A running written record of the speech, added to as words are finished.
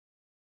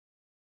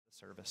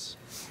Service.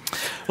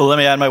 Well, let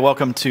me add my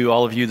welcome to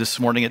all of you this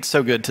morning. It's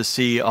so good to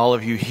see all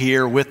of you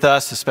here with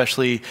us,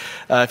 especially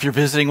if you're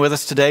visiting with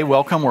us today.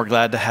 Welcome. We're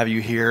glad to have you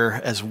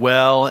here as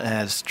well,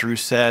 as Drew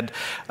said.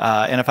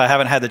 And if I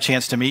haven't had the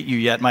chance to meet you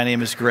yet, my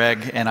name is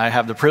Greg, and I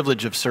have the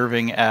privilege of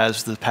serving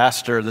as the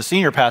pastor, the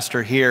senior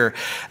pastor here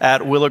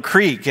at Willow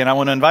Creek. And I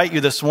want to invite you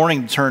this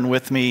morning to turn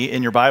with me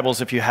in your Bibles,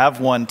 if you have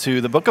one,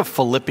 to the book of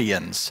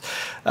Philippians.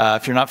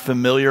 If you're not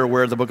familiar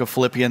where the book of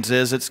Philippians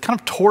is, it's kind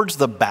of towards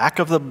the back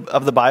of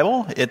the Bible.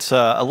 It's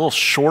a little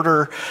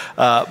shorter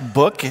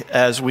book.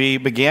 As we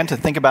began to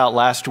think about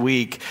last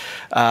week,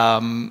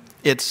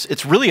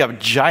 it's really a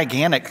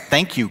gigantic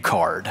thank you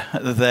card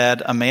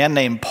that a man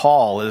named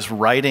Paul is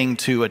writing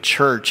to a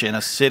church in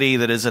a city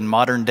that is in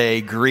modern day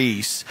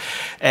Greece,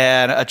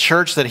 and a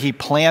church that he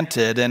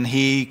planted, and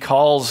he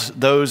calls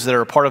those that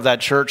are a part of that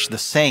church the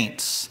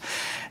saints.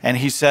 And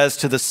he says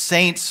to the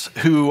saints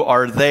who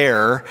are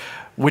there,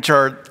 which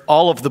are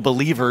all of the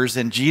believers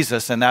in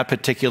Jesus in that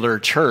particular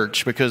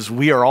church, because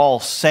we are all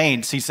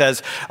saints. He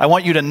says, I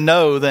want you to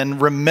know, then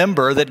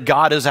remember that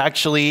God is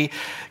actually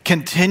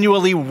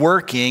continually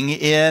working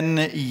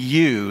in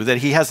you, that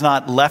he has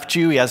not left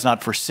you, he has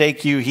not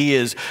forsaken you. He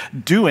is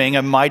doing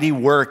a mighty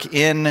work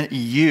in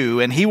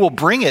you, and he will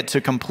bring it to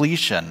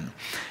completion.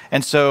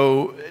 And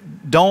so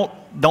don't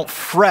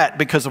fret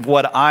because of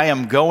what I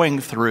am going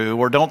through,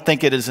 or don't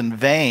think it is in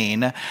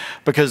vain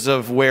because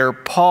of where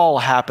Paul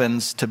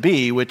happens to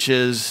be, which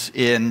is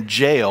in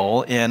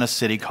jail in a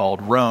city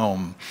called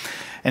Rome.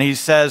 And he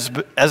says,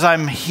 as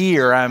I'm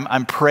here,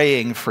 I'm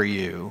praying for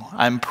you.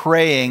 I'm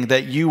praying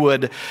that you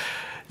would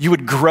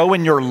grow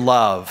in your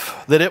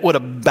love, that it would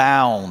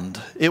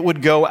abound. It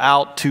would go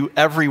out to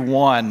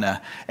everyone,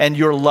 and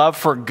your love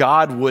for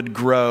God would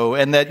grow,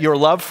 and that your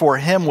love for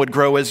him would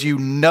grow as you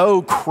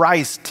know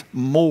Christ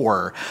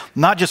more.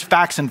 Not just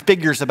facts and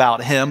figures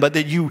about him, but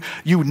that you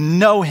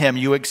know him,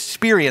 you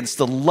experience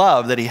the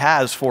love that he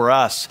has for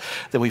us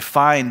that we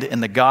find in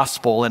the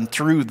gospel. And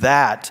through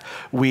that,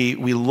 we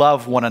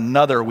love one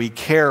another, we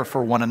care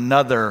for one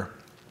another.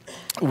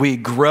 We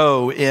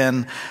grow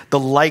in the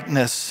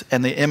likeness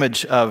and the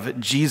image of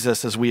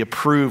Jesus as we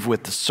approve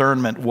with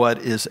discernment what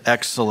is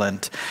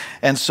excellent.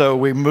 And so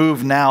we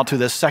move now to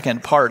the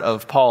second part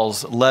of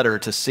Paul's letter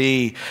to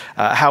see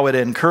how it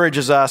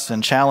encourages us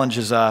and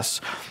challenges us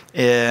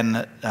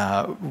in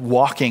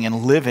walking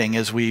and living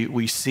as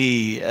we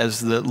see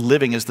as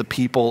living as the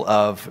people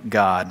of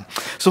God.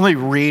 So let me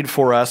read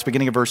for us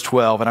beginning of verse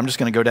 12, and I'm just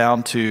going to go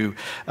down to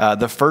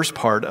the first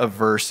part of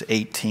verse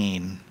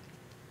 18.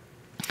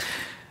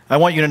 I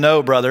want you to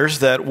know, brothers,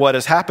 that what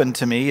has happened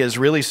to me has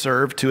really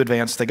served to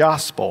advance the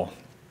gospel,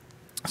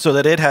 so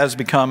that it has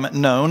become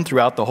known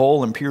throughout the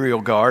whole imperial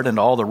guard and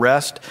all the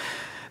rest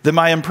that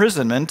my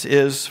imprisonment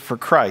is for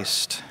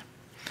Christ.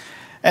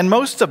 And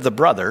most of the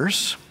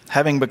brothers,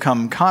 having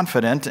become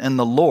confident in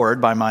the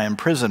Lord by my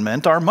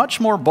imprisonment, are much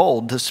more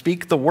bold to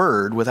speak the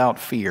word without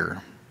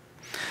fear.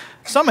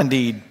 Some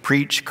indeed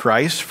preach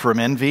Christ from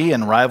envy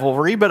and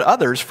rivalry, but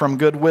others from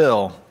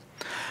goodwill.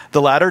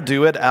 The latter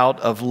do it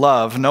out of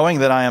love, knowing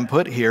that I am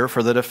put here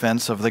for the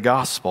defense of the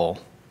gospel.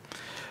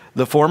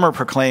 The former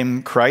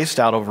proclaim Christ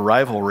out of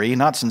rivalry,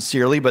 not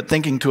sincerely, but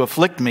thinking to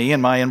afflict me in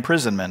my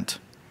imprisonment.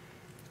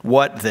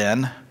 What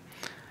then?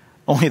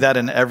 Only that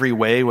in every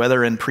way,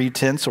 whether in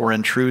pretense or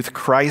in truth,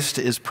 Christ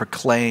is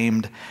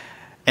proclaimed,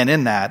 and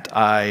in that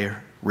I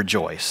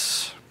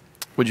rejoice.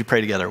 Would you pray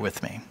together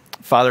with me?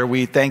 Father,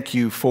 we thank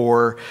you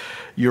for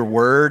your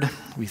word.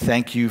 We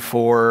thank you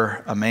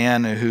for a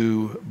man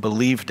who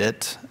believed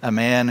it, a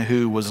man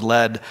who was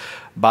led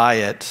by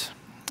it.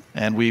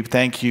 And we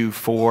thank you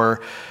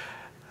for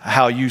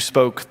how you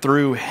spoke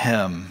through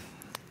him.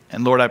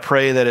 And Lord, I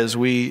pray that as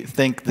we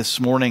think this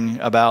morning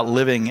about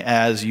living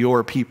as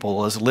your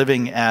people, as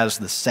living as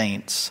the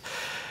saints,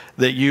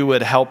 that you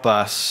would help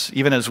us,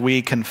 even as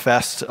we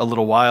confessed a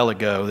little while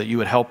ago, that you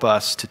would help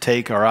us to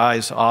take our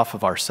eyes off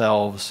of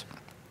ourselves,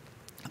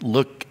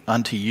 look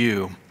unto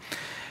you,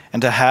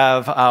 and to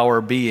have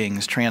our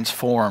beings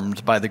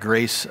transformed by the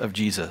grace of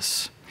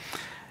Jesus.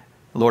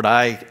 Lord,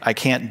 I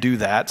can't do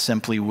that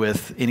simply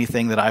with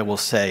anything that I will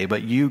say,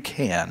 but you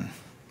can.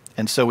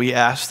 And so we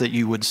ask that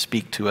you would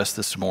speak to us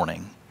this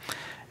morning.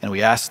 And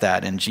we ask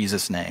that in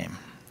Jesus' name.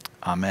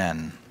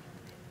 Amen.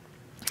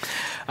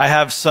 I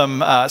have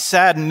some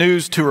sad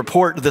news to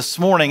report this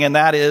morning, and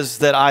that is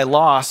that I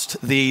lost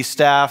the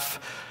staff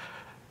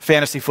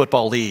fantasy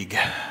football league.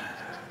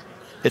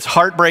 It's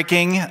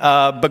heartbreaking,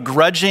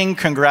 begrudging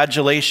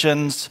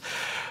congratulations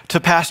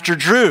to Pastor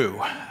Drew,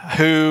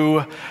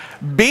 who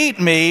beat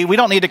me. We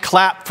don't need to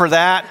clap for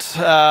that.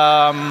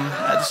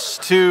 That's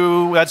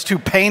too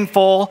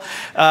painful.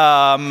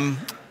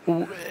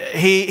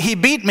 He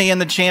beat me in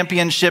the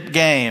championship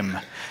game.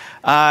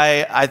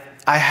 I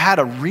had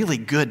a really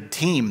good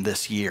team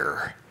this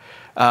year.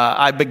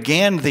 I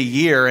began the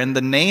year, and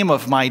the name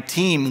of my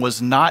team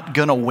was Not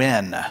Gonna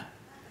Win.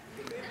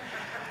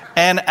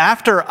 And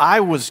after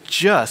I was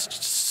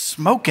just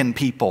smoking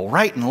people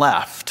right and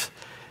left,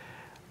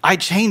 I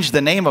changed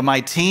the name of my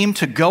team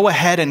to Go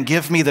Ahead and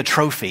Give Me the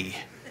Trophy.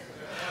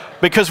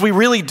 because we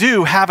really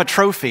do have a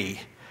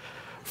trophy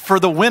for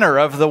the winner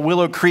of the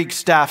Willow Creek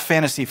Staff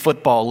Fantasy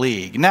Football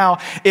League. Now,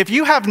 if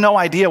you have no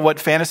idea what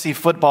fantasy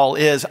football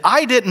is,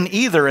 I didn't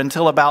either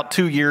until about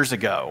 2 years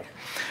ago.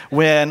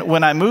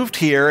 When I moved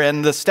here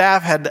and the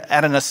staff had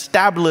an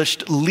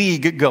established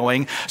league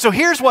going. So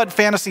here's what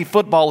fantasy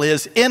football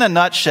is in a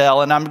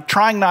nutshell, and I'm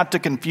trying not to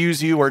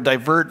confuse you or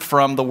divert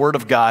from the Word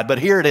of God, but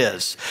here it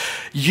is.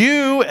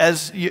 You,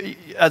 as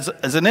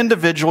an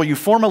individual, you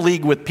form a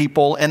league with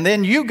people, and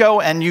then you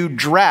go and you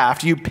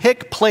draft, you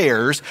pick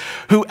players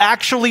who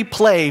actually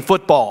play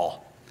football,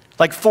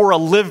 like for a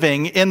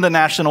living in the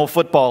National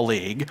Football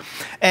League.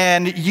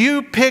 And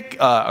you pick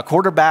a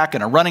quarterback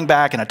and a running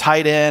back and a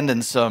tight end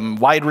and some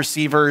wide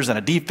receivers and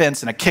a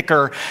defense and a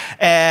kicker.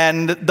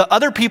 And the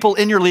other people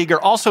in your league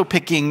are also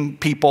picking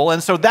people.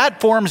 And so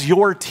that forms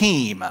your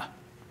team.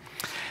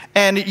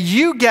 And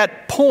you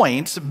get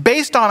points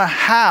based on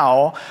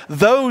how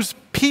those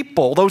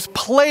people, those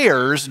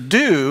players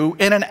do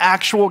in an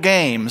actual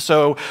game.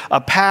 So a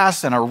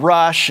pass and a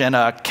rush and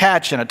a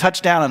catch and a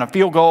touchdown and a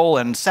field goal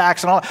and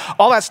sacks and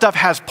all that stuff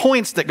has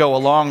points that go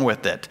along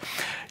with it.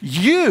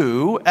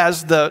 You,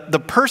 as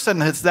the person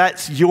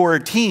that's your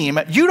team,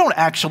 you don't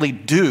actually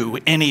do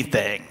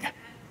anything.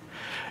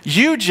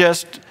 You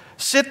just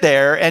sit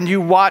there and you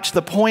watch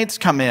the points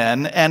come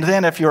in, and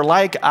then if you're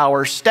like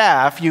our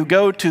staff, you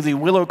go to the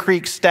Willow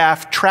Creek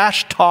Staff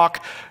Trash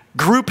Talk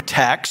group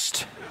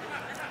text,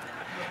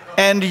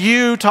 and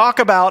you talk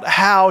about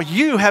how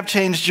you have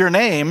changed your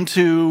name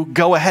to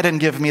go ahead and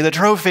give me the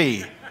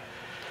trophy.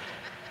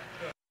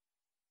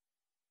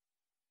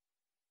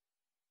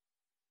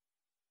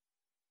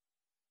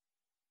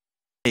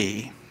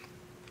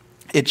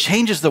 It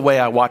changes the way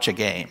I watch a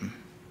game.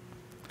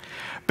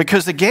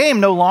 Because the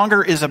game no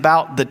longer is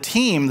about the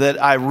team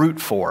that I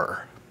root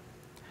for.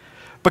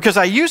 Because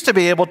I used to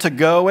be able to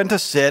go and to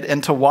sit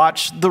and to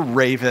watch the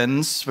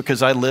Ravens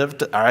because I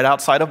lived right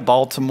outside of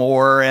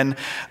Baltimore, and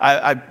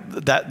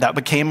that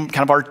became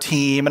kind of our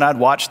team, and I'd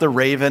watch the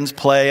Ravens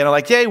play and I'm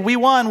like, yay, we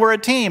won, we're a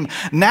team.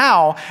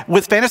 Now,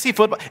 with fantasy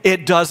football,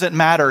 it doesn't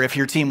matter if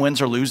your team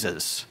wins or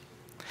loses.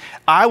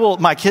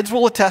 My kids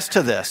will attest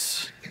to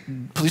this.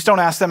 Please don't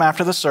ask them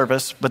after the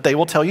service, but they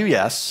will tell you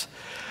yes.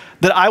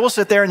 That I will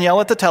sit there and yell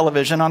at the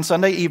television on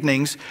Sunday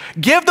evenings,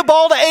 give the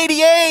ball to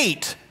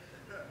 88.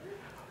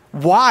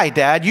 Why,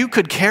 Dad? You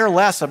could care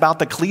less about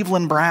the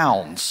Cleveland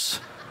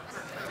Browns.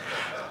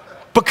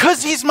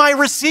 Because he's my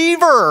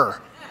receiver.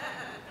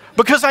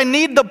 Because I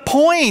need the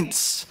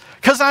points.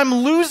 Because I'm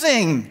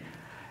losing.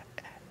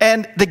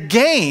 And the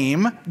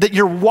game that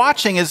you're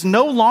watching is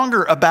no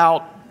longer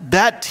about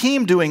that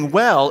team doing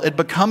well. It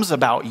becomes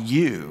about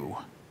you.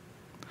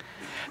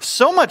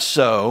 So much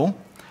so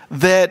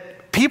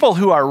that people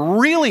who are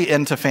really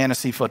into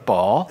fantasy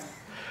football,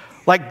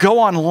 like go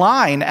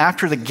online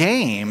after the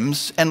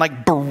games and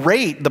like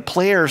berate the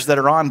players that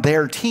are on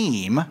their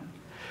team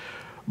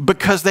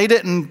because they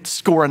didn't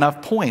score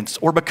enough points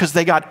or because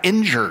they got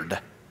injured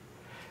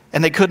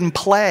and they couldn't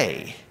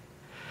play.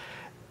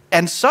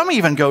 And some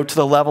even go to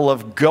the level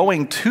of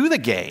going to the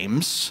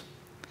games,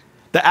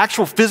 the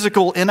actual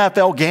physical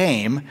NFL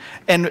game,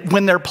 and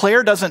when their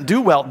player doesn't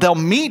do well, they'll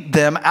meet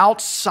them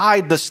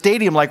outside the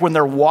stadium, like when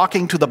they're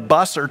walking to the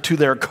bus or to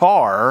their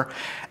car,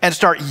 and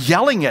start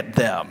yelling at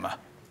them.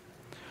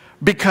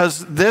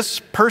 Because this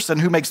person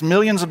who makes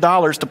millions of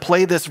dollars to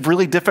play this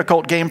really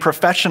difficult game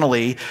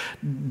professionally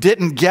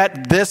didn't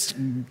get this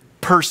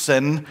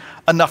person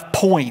enough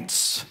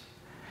points.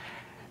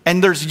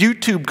 And there's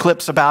YouTube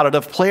clips about it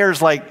of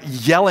players like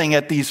yelling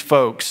at these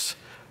folks,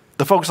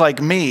 the folks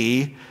like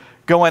me,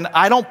 going,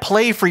 I don't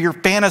play for your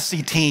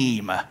fantasy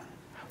team.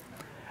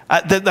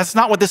 That's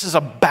not what this is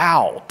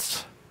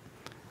about.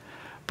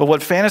 But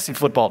what fantasy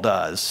football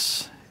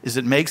does is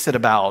it makes it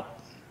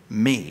about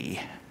me.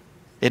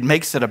 It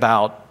makes it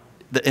about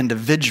the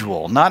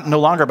individual, no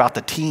longer about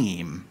the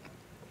team.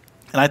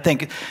 And I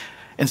think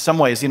in some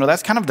ways,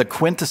 that's kind of the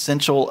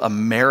quintessential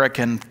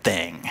American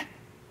thing.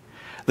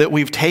 That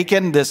we've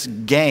taken this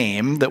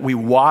game that we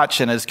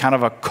watch and is kind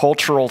of a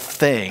cultural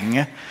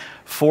thing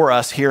for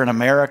us here in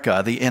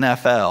America, the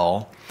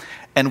NFL,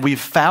 and we've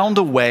found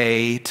a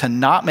way to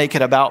not make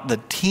it about the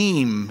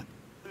team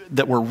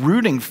that we're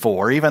rooting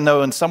for, even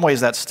though in some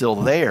ways that's still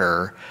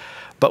there,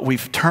 but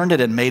we've turned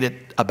it and made it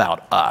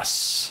about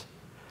us,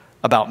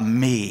 about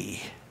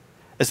me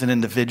as an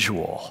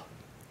individual.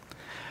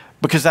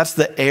 Because that's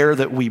the air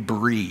that we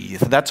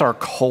breathe. That's our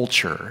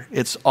culture.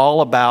 It's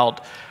all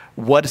about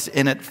what's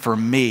in it for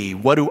me.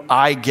 What do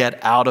I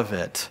get out of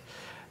it?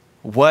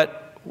 What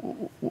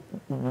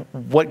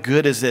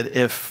good is it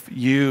if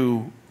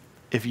you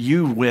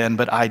win,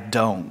 but I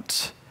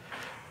don't?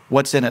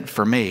 What's in it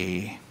for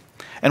me?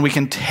 And we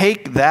can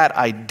take that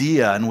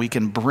idea and we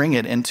can bring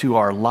it into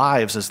our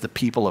lives as the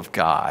people of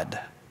God.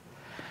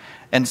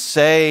 And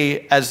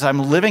say, as I'm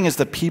living as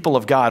the people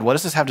of God, what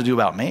does this have to do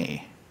about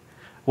me?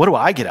 What do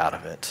I get out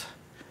of it?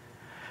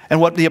 And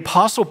what the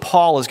Apostle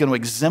Paul is going to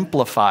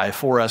exemplify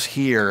for us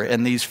here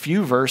in these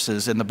few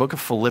verses in the book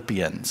of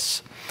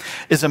Philippians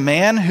is a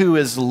man who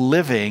is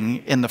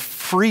living in the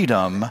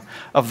freedom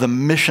of the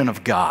mission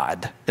of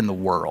God in the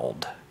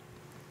world.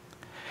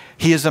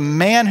 He is a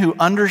man who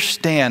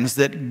understands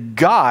that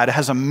God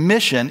has a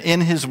mission in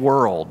his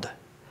world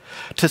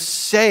to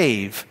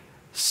save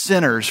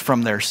sinners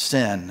from their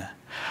sin,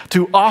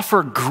 to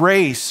offer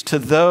grace to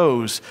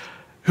those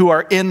who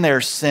are in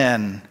their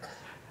sin,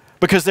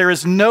 because there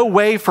is no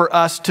way for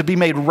us to be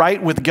made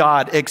right with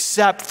God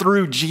except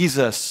through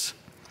Jesus.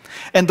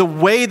 And the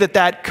way that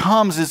that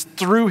comes is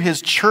through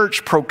his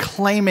church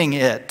proclaiming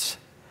it.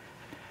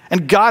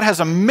 And God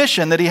has a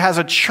mission that he has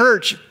a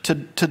church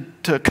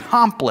to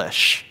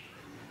accomplish.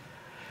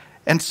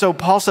 And so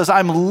Paul says,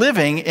 I'm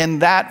living in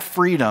that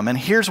freedom. And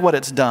here's what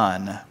it's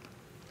done.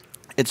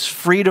 It's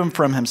freedom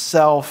from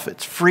himself,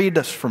 it's freed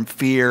us from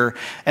fear,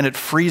 and it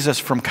frees us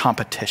from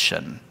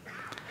competition.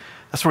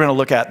 That's what we're going to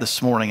look at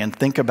this morning and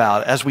think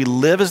about as we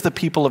live as the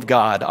people of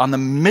God on the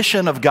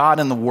mission of God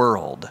in the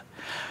world,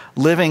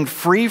 living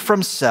free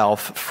from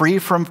self, free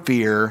from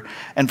fear,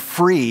 and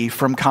free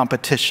from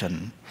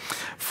competition.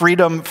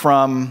 Freedom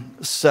from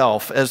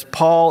self. As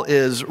Paul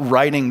is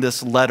writing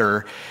this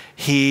letter,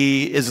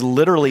 he is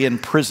literally in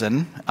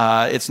prison.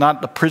 It's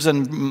not a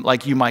prison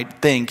like you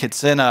might think.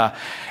 He's in a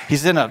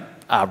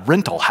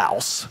rental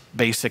house,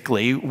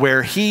 basically,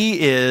 where he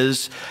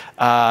is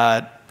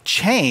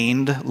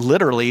chained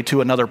literally to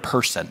another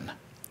person.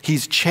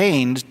 He's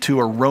chained to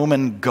a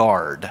Roman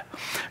guard.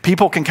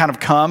 People can kind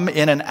of come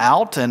in and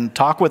out and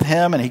talk with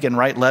him, and he can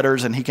write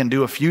letters and he can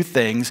do a few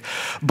things.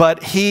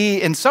 But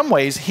in some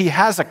ways, he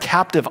has a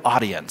captive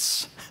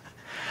audience.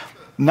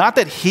 Not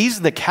that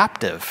he's the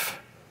captive,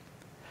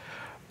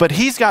 but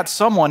he's got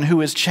someone who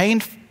is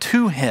chained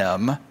to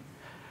him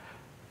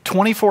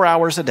 24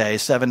 hours a day,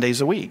 7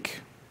 days a week.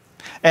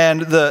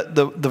 And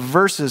the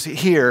verses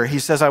here, he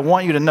says, I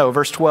want you to know,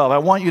 verse 12, I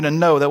want you to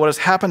know that what has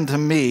happened to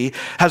me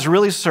has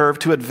really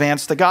served to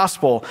advance the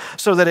gospel,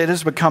 so that it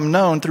has become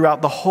known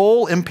throughout the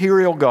whole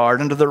imperial guard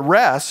and to the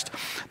rest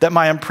that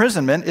my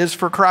imprisonment is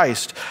for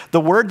Christ.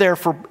 The word there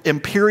for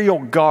imperial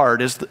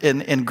guard is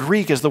in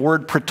Greek is the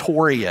word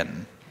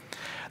praetorian.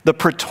 The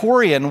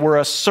praetorian were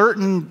a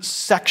certain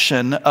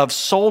section of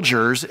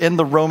soldiers in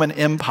the Roman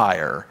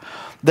Empire.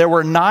 There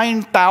were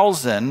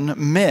 9,000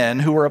 men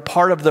who were a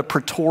part of the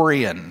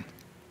praetorian.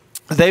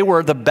 They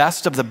were the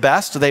best of the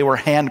best. They were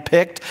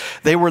handpicked.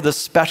 They were the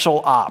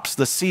special ops,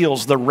 the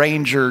SEALs, the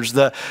Rangers,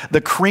 the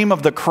cream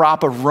of the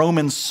crop of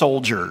Roman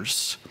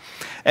soldiers.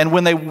 And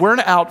when they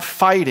weren't out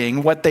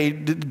fighting, what they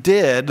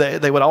did,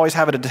 they would always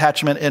have a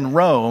detachment in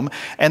Rome,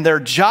 and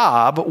their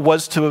job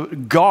was to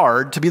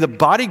be the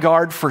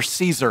bodyguard for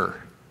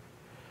Caesar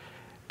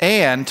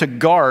and to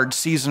guard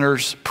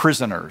Caesar's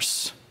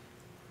prisoners.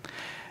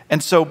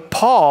 And so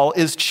Paul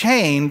is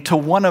chained to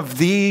one of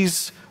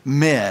these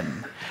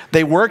men.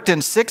 They worked in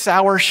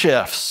 6-hour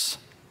shifts.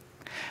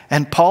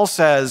 And Paul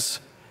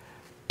says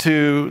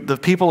to the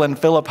people in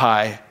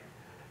Philippi,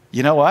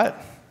 you know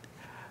what?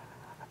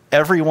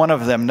 Every one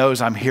of them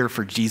knows I'm here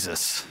for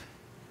Jesus.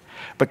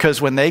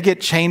 Because when they get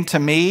chained to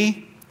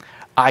me,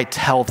 I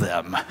tell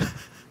them.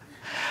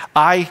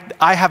 I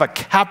have a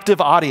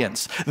captive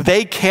audience.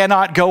 They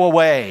cannot go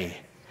away.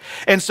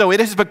 And so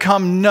it has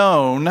become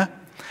known.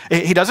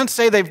 He doesn't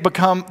say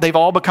they've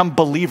all become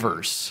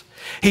believers.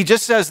 He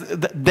just says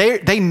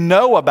they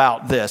know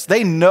about this.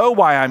 They know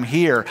why I'm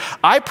here.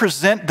 I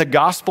present the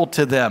gospel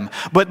to them.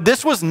 But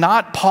this was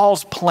not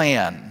Paul's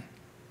plan.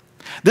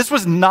 This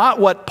was not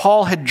what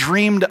Paul had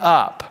dreamed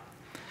up.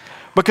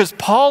 Because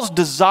Paul's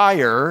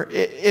desire,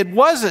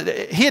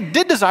 he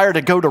did desire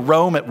to go to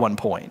Rome at one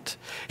point.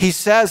 He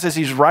says, as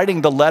he's writing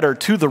the letter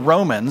to the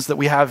Romans that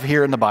we have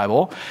here in the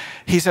Bible,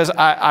 he says,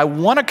 I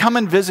want to come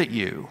and visit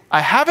you.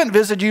 I haven't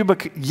visited you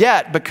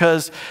yet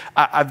because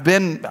I've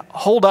been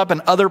holed up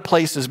in other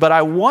places, but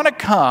I want to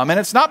come. And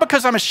it's not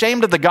because I'm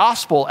ashamed of the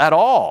gospel at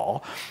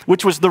all,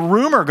 which was the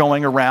rumor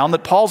going around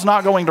that Paul's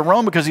not going to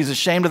Rome because he's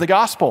ashamed of the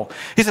gospel.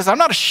 He says, I'm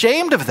not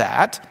ashamed of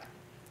that,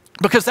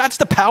 because that's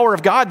the power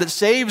of God that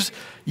saves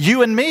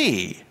you and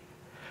me.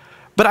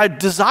 But I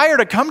desire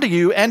to come to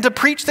you and to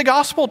preach the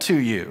gospel to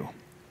you.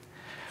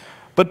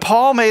 But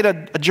Paul made a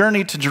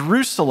journey to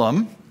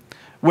Jerusalem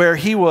where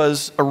he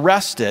was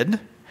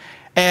arrested,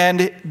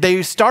 and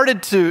they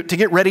started to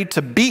get ready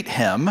to beat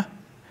him,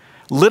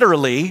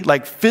 literally,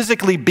 like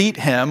physically beat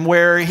him,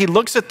 where he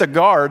looks at the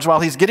guards while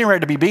he's getting ready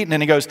to be beaten,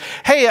 and he goes,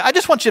 hey, I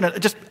just want you to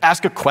just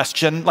ask a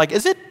question. Like,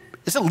 is it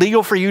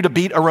legal for you to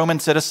beat a Roman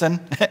citizen?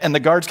 And the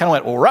guards kind of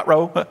went, well,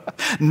 ruh-roh.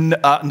 No,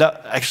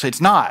 actually,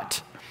 it's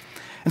not.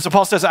 And so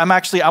Paul says, I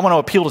want to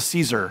appeal to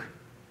Caesar.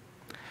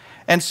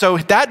 And so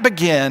that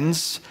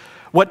begins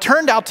what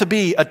turned out to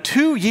be a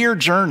 2-year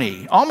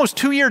journey, almost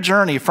 2-year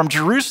journey from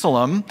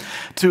Jerusalem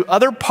to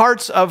other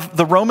parts of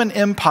the Roman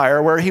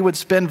Empire where he would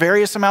spend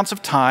various amounts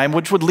of time,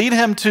 which would lead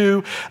him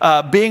to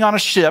being on a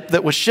ship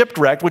that was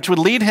shipwrecked, which would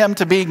lead him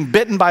to being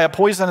bitten by a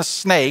poisonous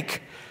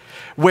snake,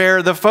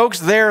 where the folks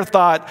there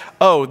thought,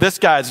 oh, this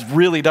guy's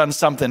really done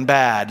something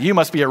bad. You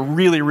must be a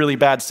really, really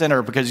bad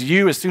sinner because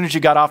you, as soon as you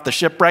got off the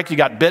shipwreck, you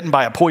got bitten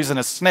by a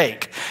poisonous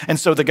snake. And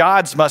so the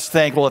gods must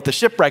think, well, if the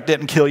shipwreck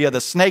didn't kill you,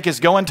 the snake is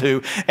going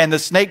to. And the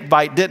snake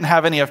bite didn't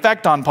have any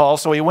effect on Paul.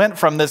 So he went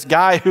from this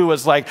guy who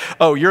was like,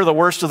 oh, you're the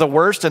worst of the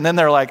worst. And then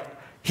they're like,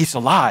 he's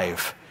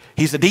alive.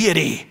 He's a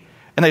deity.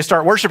 And they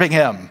start worshiping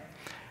him.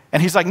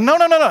 And he's like, no,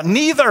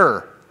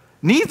 neither.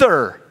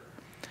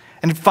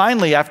 And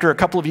finally, after a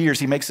couple of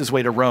years, he makes his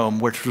way to Rome,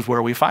 which is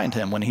where we find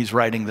him when he's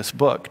writing this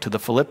book to the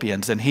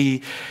Philippians. And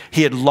he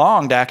had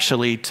longed,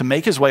 actually, to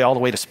make his way all the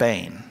way to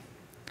Spain.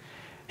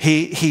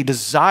 He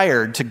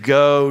desired to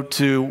go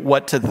to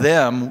what to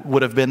them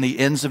would have been the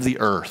ends of the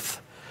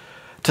earth,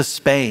 to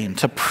Spain,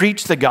 to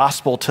preach the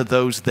gospel to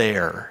those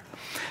there.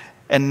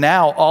 And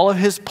now all of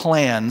his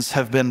plans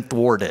have been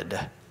thwarted.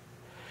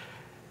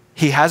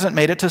 He hasn't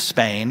made it to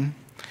Spain.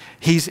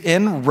 He's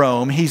in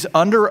Rome. He's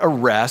under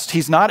arrest.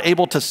 He's not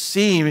able to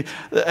see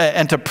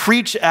and to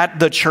preach at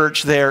the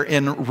church there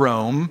in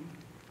Rome.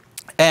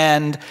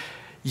 And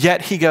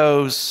yet he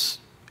goes,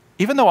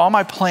 even though all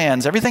my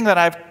plans, everything that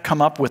I've come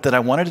up with that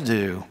I wanted to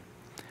do,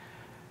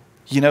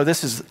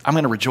 I'm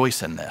going to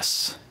rejoice in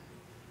this.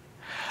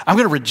 I'm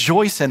going to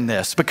rejoice in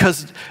this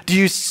because do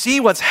you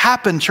see what's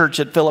happened, church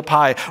at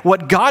Philippi?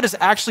 What God has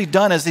actually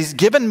done is he's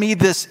given me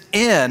this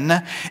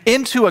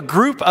into a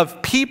group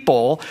of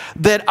people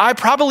that I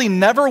probably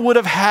never would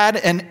have had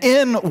an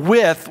in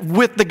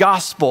with the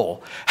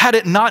gospel had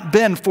it not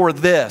been for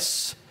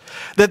this.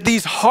 That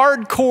these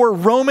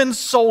hardcore Roman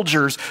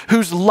soldiers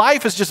whose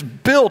life is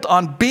just built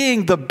on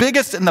being the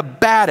biggest and the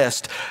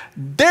baddest,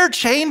 they're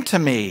chained to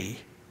me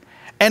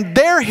and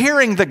they're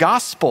hearing the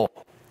gospel.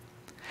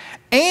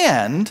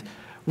 And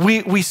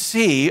we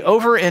see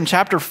over in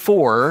chapter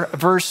 4,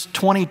 verse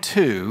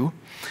 22,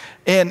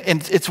 and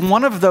it's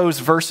one of those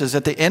verses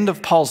at the end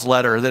of Paul's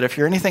letter that if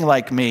you're anything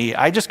like me,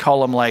 I just call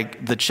them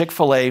like the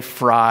Chick-fil-A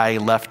fry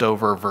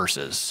leftover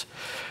verses.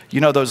 You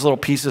know those little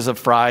pieces of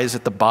fries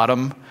at the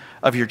bottom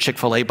of your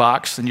Chick-fil-A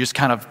box and you just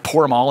kind of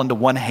pour them all into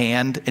one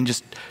hand and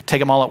just take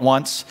them all at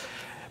once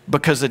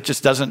because it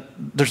just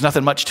there's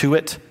nothing much to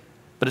it,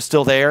 but it's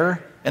still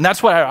there. And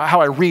that's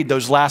how I read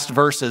those last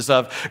verses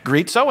of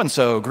greet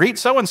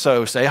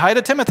so-and-so, say hi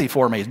to Timothy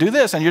for me, do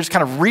this. And you just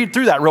kind of read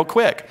through that real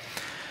quick.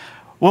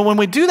 Well, when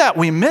we do that,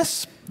 we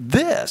miss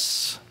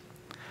this,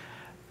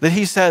 that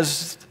he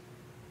says,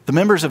 the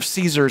members of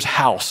Caesar's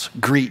house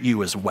greet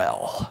you as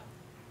well.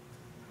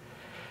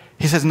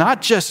 He says,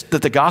 not just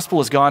that the gospel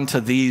has gone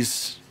to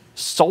these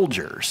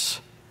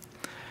soldiers,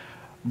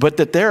 but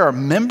that there are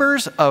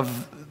members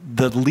of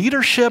the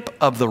leadership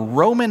of the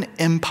Roman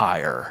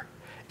Empire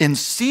in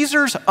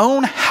Caesar's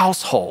own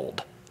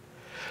household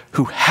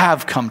who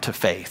have come to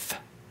faith,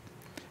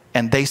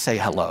 and they say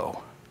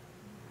hello.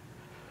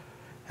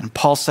 And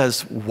Paul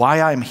says, why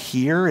I'm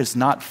here is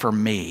not for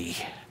me.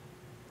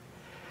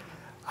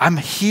 I'm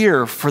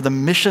here for the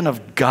mission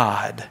of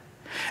God.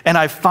 And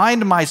I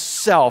find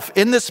myself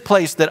in this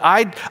place that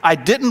I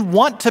didn't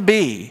want to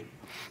be,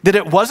 that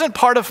it wasn't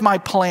part of my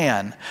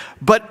plan.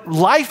 But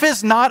life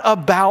is not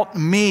about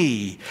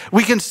me.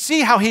 We can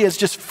see how he is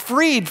just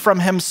freed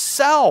from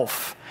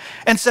himself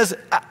and says,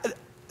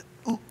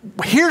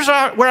 here's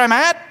where I'm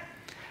at.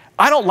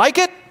 I don't like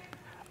it.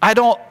 I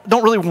don't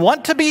really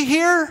want to be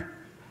here.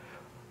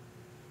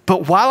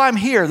 But while I'm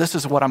here, this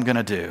is what I'm going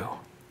to do.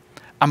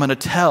 I'm going to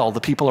tell the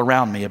people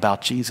around me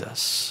about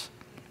Jesus.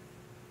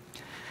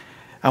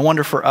 I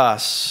wonder for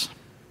us,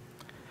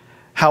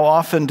 how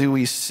often do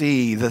we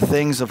see the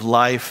things of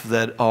life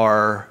that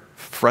are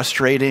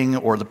frustrating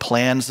or the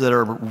plans that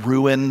are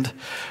ruined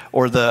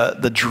or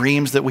the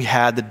dreams that we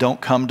had that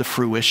don't come to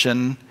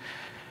fruition?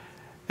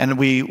 And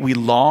we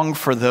long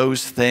for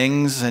those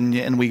things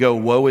and we go,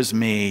 woe is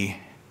me,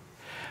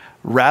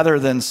 rather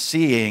than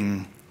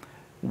seeing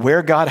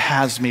where God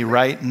has me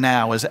right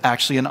now is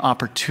actually an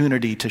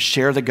opportunity to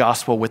share the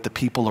gospel with the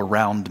people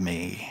around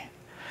me.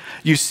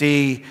 You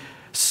see,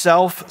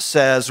 self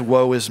says,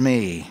 woe is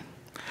me.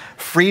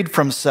 Freed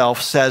from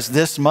self says,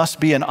 this must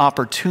be an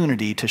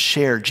opportunity to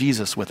share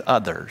Jesus with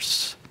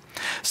others.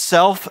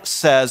 Self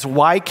says,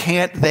 why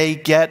can't they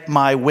get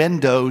my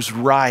windows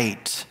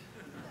right?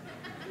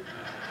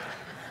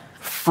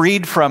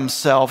 Freed from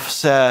self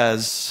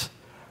says,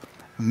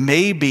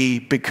 maybe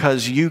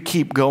because you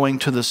keep going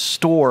to the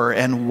store,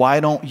 and why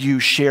don't you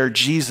share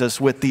Jesus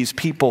with these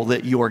people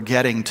that you're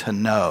getting to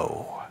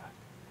know?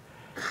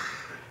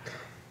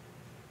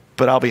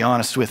 But I'll be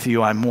honest with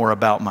you, I'm more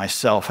about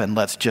myself, and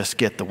let's just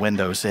get the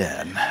windows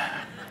in.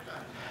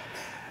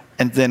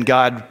 And then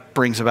God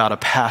brings about a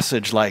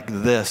passage like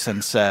this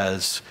and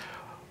says,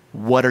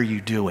 what are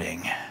you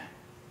doing?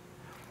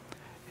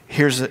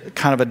 Here's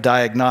kind of a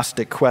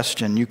diagnostic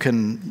question. You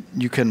can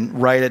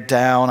write it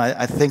down.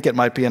 I think it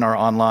might be in our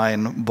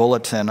online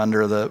bulletin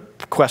under the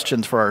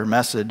questions for our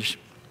message.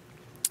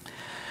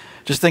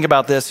 Just think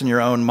about this in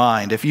your own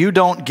mind. If you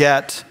don't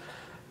get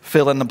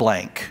fill in the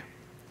blank,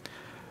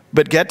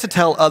 but get to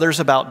tell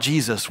others about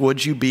Jesus,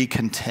 would you be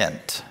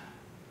content?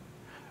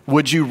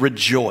 Would you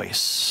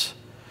rejoice?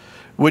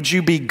 Would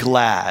you be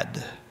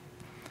glad?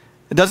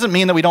 It doesn't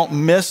mean that we don't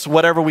miss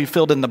whatever we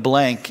filled in the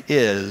blank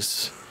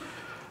is,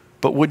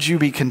 but would you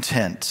be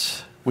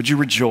content? Would you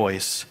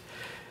rejoice?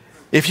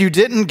 If you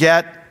didn't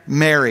get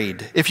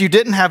married, if you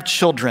didn't have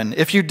children,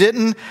 if you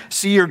didn't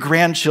see your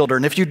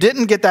grandchildren, if you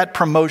didn't get that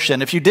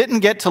promotion, if you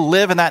didn't get to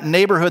live in that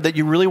neighborhood that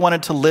you really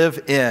wanted to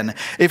live in,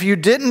 if you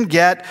didn't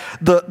get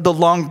the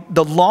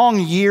long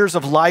years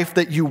of life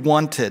that you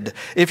wanted,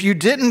 if you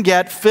didn't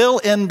get fill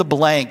in the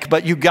blank,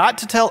 but you got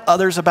to tell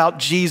others about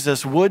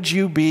Jesus, would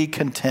you be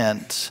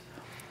content?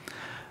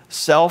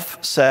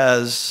 Self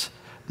says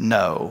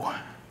no.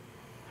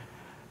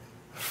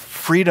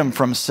 Freedom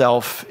from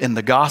self in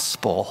the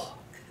gospel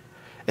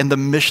and the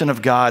mission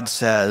of God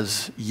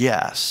says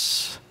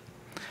yes.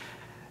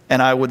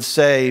 And I would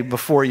say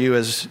before you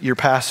as your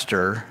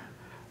pastor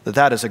that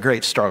that is a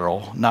great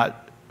struggle,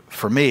 not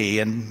for me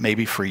and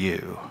maybe for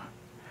you.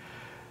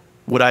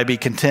 Would I be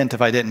content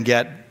if I didn't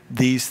get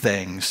these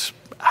things?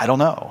 I don't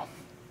know.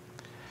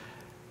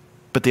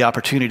 But the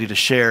opportunity to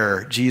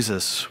share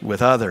Jesus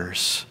with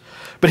others.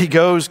 But he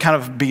goes kind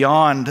of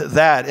beyond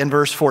that in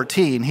verse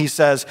 14. He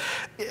says,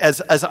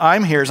 as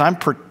I'm here, as I'm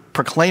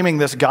proclaiming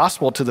this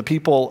gospel to the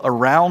people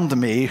around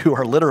me who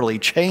are literally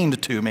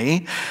chained to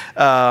me,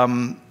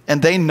 and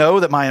they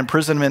know that my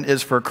imprisonment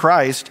is for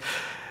Christ.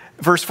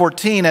 Verse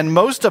 14, and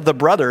most of the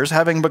brothers,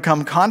 having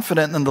become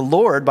confident in the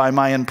Lord by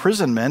my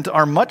imprisonment,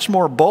 are much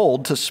more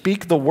bold to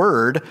speak the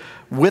word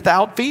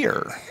without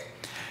fear.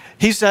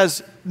 He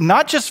says,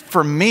 not just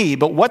for me,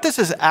 but what this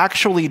has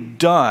actually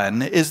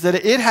done is that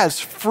it has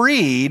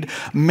freed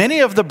many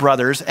of the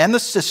brothers and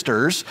the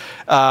sisters.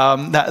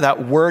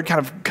 That word kind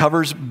of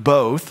covers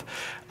both.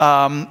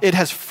 It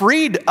has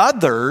freed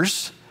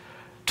others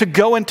to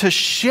go and to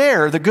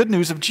share the good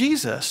news of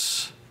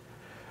Jesus.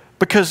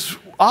 Because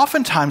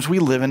oftentimes we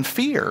live in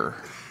fear.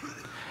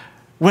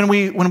 When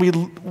we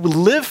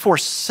live for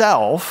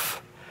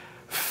self,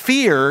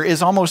 fear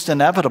is almost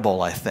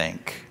inevitable, I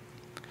think.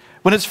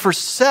 When it's for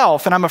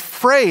self and I'm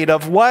afraid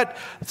of what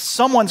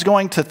someone's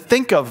going to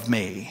think of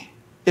me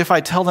if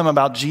I tell them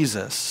about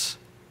Jesus.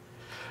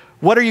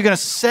 What are you going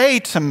to say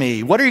to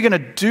me? What are you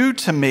going to do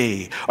to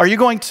me? Are you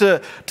going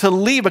to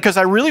leave because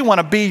I really want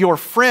to be your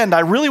friend? I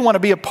really want to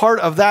be a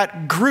part of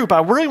that group. I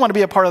really want to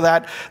be a part of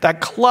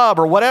that club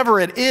or whatever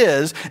it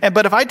is.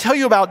 But if I tell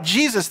you about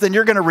Jesus, then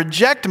you're going to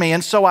reject me,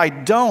 and so I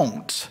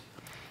don't.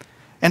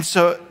 And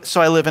so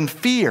I live in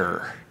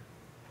fear.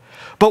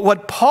 But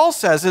what Paul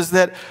says is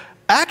that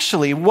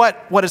actually,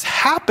 what has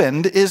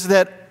happened is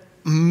that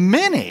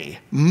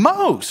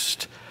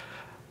most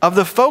of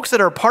the folks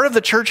that are part of the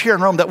church here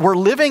in Rome that were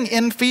living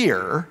in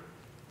fear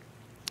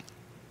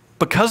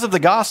because of the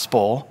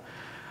gospel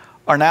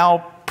are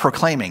now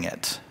proclaiming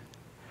it.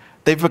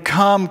 They've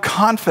become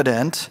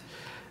confident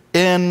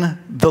in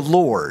the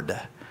Lord,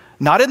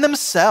 not in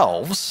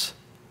themselves,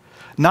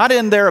 not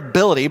in their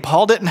ability.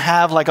 Paul didn't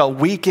have like a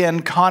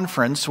weekend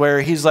conference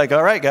where he's like,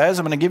 all right, guys,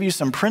 I'm going to give you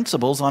some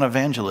principles on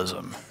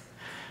evangelism.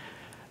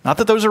 Not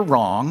that those are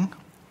wrong,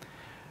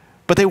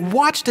 but they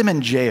watched him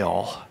in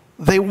jail.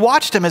 They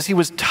watched him as he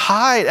was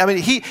tied. I mean,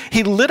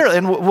 he literally,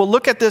 and we'll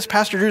look at this,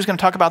 Pastor Drew's going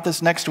to talk about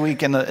this next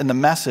week in the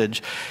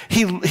message.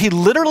 He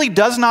literally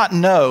does not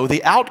know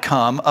the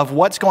outcome of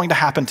what's going to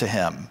happen to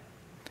him.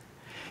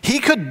 He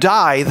could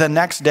die the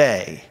next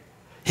day.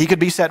 He could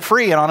be set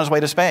free and on his way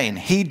to Spain.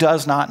 He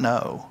does not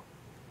know.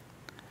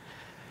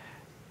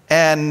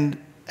 And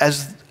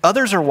as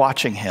others are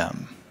watching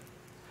him,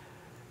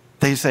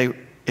 they say,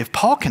 if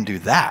Paul can do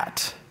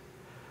that,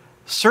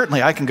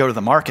 certainly I can go to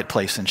the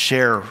marketplace and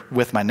share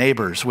with my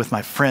neighbors, with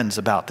my friends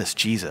about this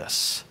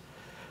Jesus.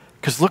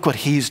 Because look what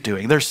he's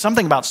doing. There's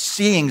something about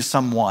seeing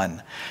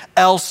someone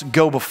else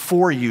go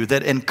before you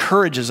that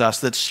encourages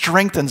us, that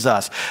strengthens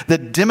us,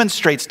 that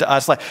demonstrates to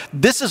us like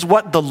this is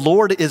what the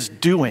Lord is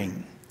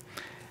doing.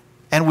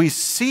 And we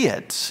see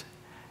it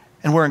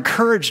and we're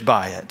encouraged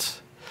by it.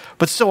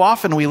 But so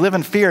often we live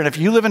in fear. And if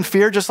you live in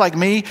fear just like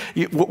me,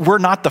 we're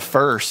not the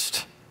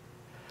first.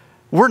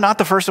 We're not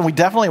the first, and we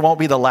definitely won't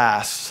be the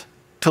last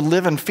to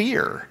live in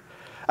fear.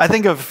 I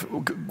think of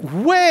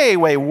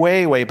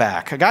way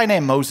back, a guy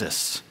named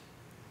Moses.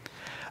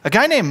 A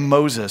guy named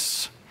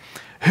Moses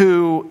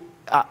who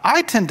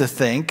I tend to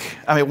think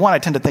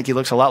he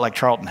looks a lot like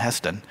Charlton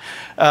Heston.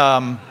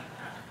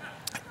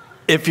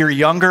 If you're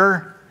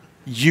younger,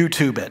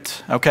 YouTube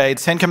it, okay?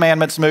 Ten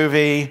Commandments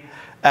movie.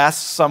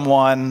 Ask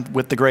someone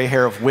with the gray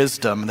hair of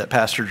wisdom that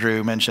Pastor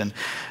Drew mentioned.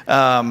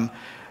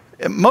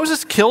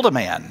 Moses killed a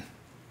man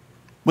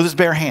with his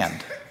bare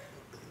hand,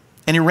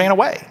 and he ran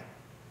away.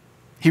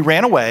 He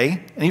ran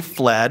away, and he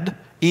fled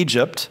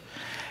Egypt,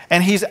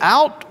 and he's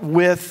out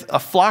with a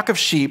flock of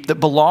sheep that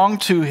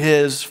belonged to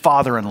his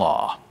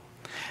father-in-law,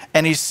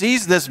 and he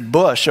sees this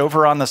bush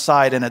over on the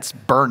side, and it's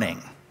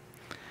burning,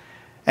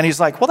 and he's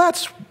like, well,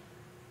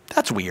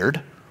 that's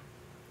weird.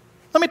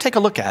 Let me take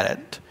a look at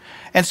it.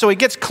 And so he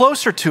gets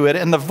closer to it,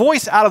 and the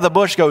voice out of the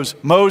bush goes,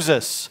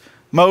 Moses,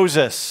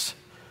 Moses,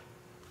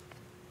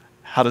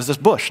 how does this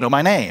bush know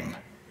my name?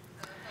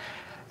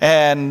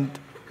 And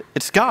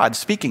it's God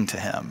speaking to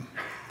him.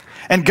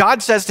 And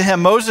God says to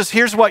him, Moses,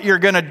 here's what you're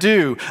going to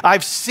do.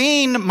 I've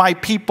seen my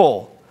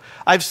people.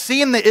 I've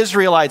seen the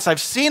Israelites.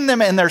 I've seen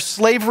them in their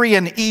slavery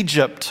in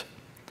Egypt.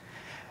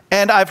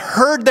 And I've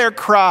heard their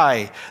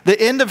cry. The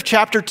end of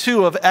chapter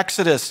 2 of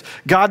Exodus,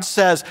 God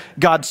says,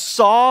 God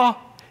saw,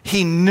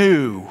 he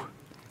knew.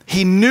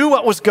 He knew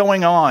what was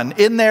going on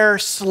in their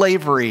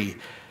slavery.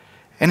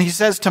 And he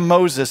says to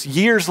Moses,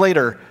 years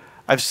later,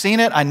 I've seen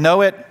it, I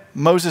know it.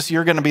 Moses,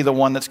 you're going to be the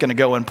one that's going to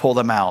go and pull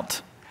them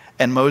out.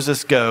 And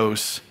Moses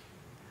goes,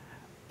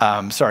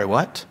 sorry,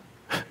 what?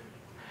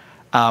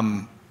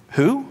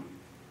 Who?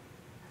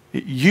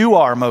 You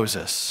are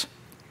Moses.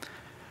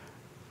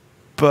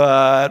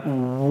 But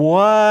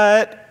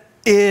what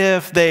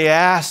if they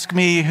ask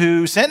me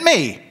who sent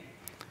me?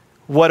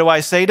 What do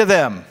I say to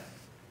them?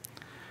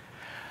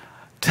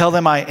 Tell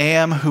them I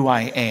am who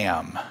I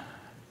am.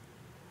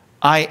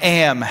 I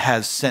am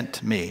has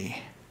sent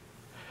me.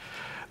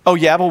 Oh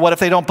yeah, but what if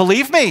they don't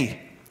believe me?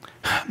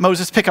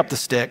 Moses, pick up the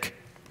stick.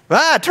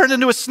 It turned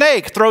into a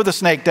snake. Throw the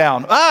snake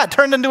down. It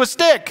turned into a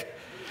stick.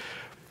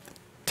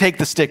 Take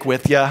the stick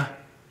with you.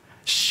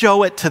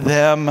 Show it to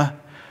them.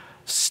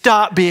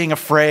 Stop being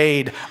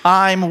afraid.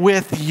 I'm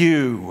with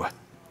you.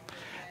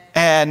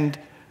 And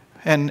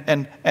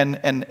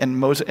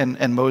Moses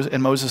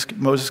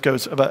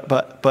goes,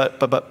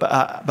 but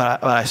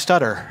I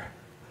stutter.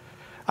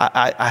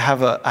 I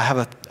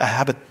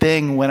have a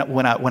thing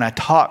when I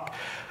talk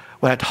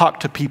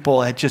to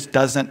people, it just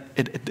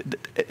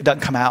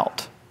doesn't come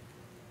out.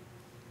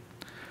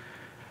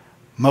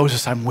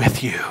 Moses, I'm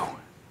with you.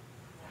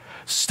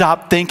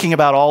 Stop thinking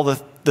about all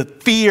the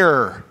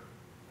fear.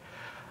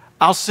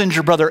 I'll send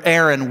your brother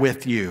Aaron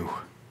with you.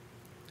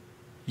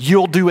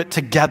 You'll do it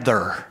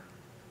together.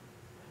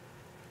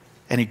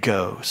 And he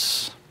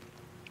goes.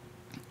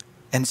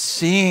 And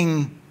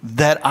seeing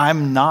that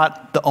I'm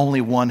not the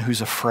only one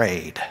who's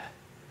afraid,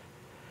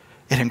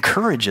 it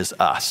encourages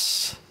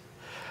us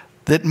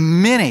that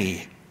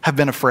many have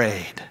been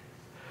afraid,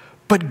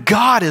 but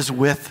God is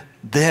with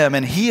them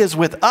and he is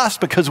with us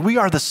because we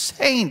are the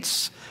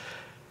saints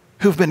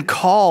who've been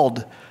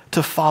called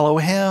to follow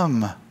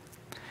him.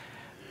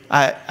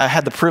 I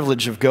had the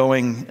privilege of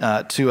going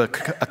to a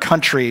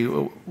country.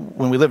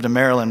 When we lived in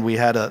Maryland, we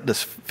had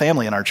this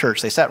family in our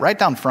church. They sat right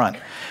down front.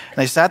 And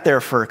they sat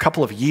there for a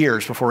couple of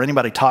years before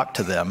anybody talked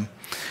to them.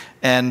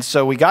 And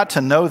so we got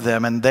to know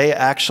them, and they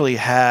actually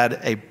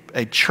had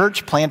a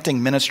church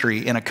planting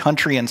ministry in a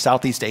country in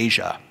Southeast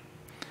Asia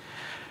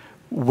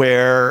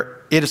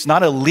where it is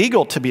not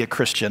illegal to be a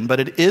Christian, but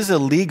it is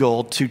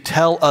illegal to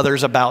tell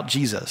others about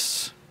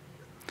Jesus.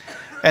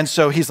 And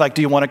so he's like,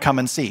 do you want to come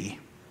and see?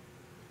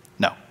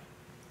 No.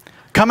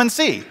 Come and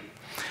see.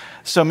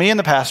 So me and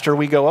the pastor,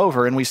 we go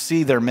over and we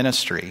see their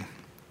ministry.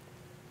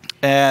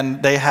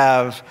 And they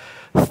have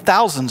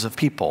thousands of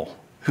people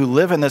who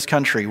live in this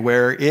country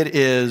where it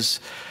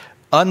is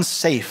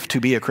unsafe to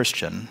be a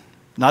Christian.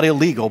 Not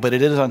illegal, but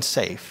it is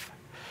unsafe.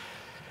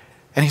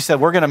 And he said,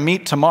 we're going to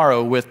meet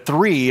tomorrow with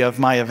 3 of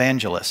my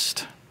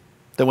evangelists.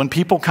 That when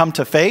people come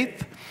to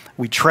faith,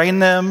 we train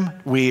them,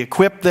 we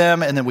equip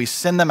them, and then we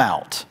send them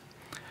out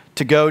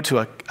to go to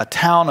a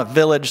town, a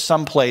village,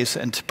 someplace,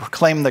 and to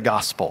proclaim the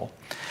gospel.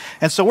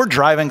 And so we're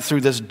driving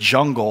through this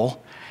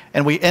jungle,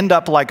 and we end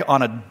up like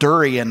on a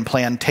durian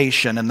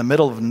plantation in the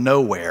middle of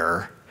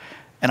nowhere.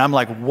 And I'm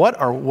like, what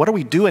are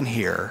we doing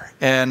here?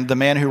 And the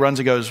man who runs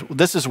it goes,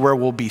 this is where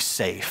we'll be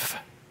safe.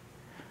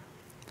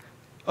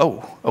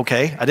 Oh,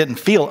 okay. I didn't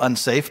feel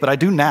unsafe, but I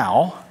do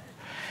now.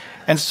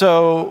 And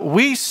so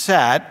we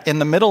sat in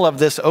the middle of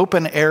this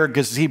open air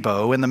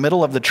gazebo in the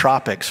middle of the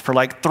tropics for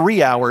like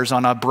 3 hours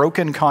on a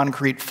broken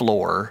concrete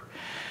floor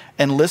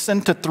and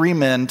listened to 3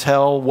 men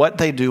tell what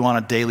they do on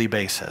a daily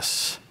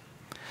basis.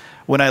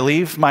 When I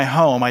leave my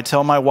home, I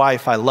tell my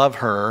wife I love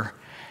her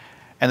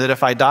and that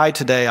if I die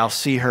today, I'll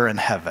see her in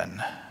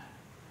heaven.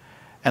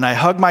 And I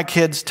hug my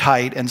kids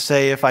tight and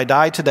say, if I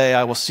die today,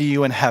 I will see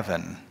you in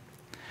heaven.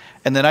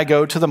 And then I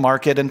go to the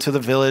market and to the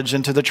village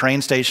and to the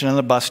train station and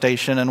the bus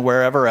station and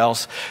wherever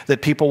else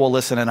that people will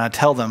listen, and I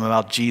tell them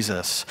about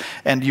Jesus.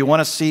 And you want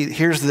to see,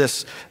 here's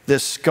this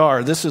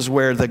scar. This is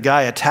where the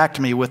guy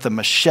attacked me with a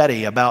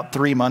machete about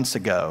 3 months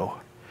ago.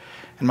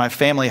 And my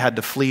family had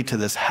to flee to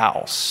this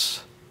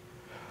house.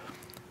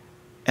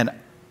 And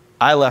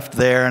I left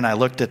there and I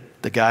looked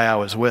at the guy I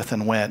was with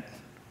and went,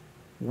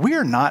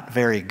 we're not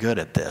very good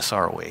at this,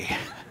 are we?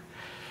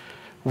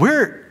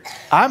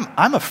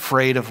 I'm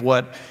afraid of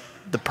what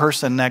the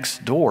person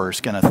next door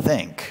is going to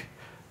think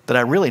that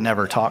I really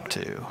never talked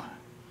to.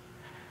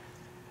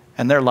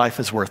 And their life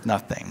is worth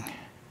nothing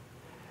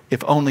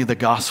if only the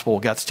gospel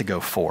gets to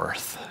go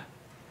forth.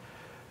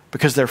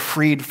 Because they're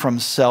freed from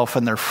self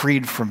and they're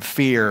freed from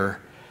fear.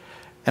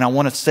 And I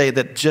want to say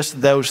that just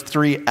those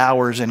 3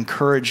 hours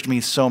encouraged me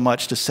so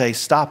much to say,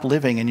 stop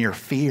living in your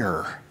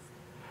fear.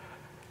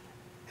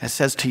 And it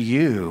says to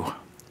you,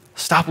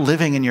 stop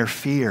living in your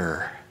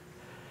fear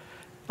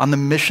on the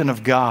mission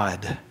of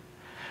God.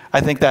 I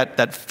think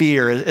that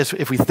fear, is,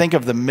 if we think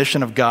of the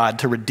mission of God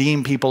to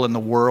redeem people in the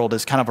world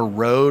as kind of a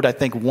road, I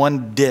think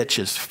one ditch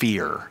is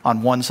fear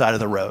on one side of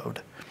the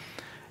road.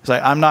 He's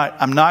like, I'm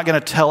not going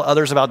to tell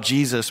others about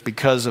Jesus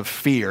because of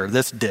fear,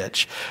 this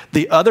ditch.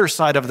 The other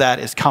side of that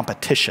is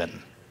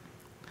competition.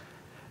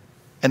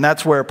 And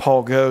that's where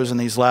Paul goes in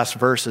these last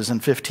verses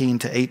in 15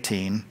 to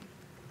 18.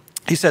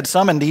 He said,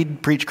 some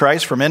indeed preach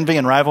Christ from envy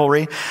and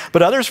rivalry,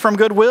 but others from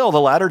goodwill.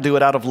 The latter do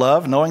it out of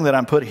love, knowing that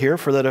I'm put here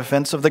for the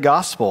defense of the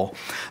gospel.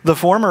 The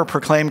former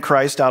proclaim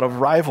Christ out of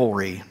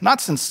rivalry,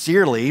 not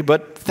sincerely,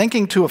 but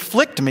thinking to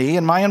afflict me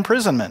in my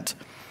imprisonment.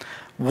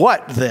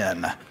 What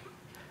then?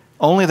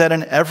 Only that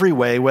in every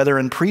way, whether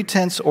in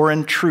pretense or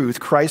in truth,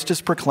 Christ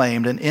is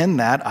proclaimed, and in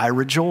that I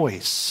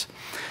rejoice.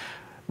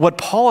 What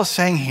Paul is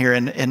saying here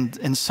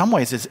in some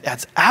ways is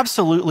it's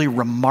absolutely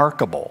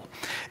remarkable.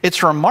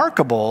 It's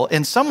remarkable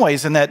in some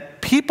ways in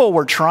that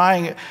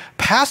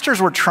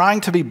pastors were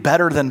trying to be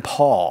better than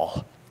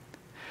Paul.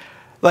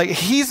 Like,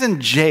 he's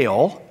in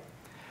jail,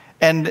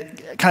 and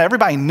kind of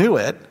everybody knew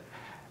it,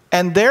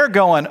 and they're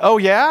going, oh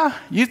yeah?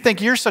 You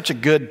think you're such a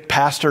good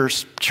pastor,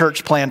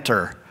 church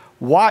planter.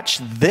 Watch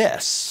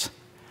this.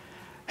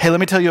 Hey, let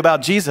me tell you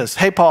about Jesus.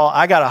 Hey, Paul,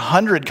 I got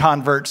 100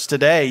 converts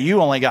today.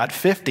 You only got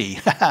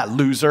 50.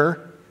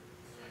 Loser.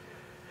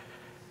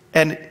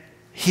 And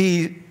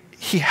he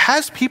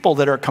has people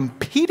that are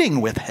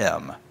competing with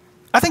him.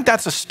 I think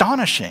that's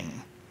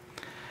astonishing.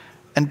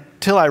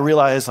 Until I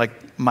realize,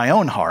 like, my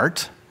own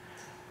heart.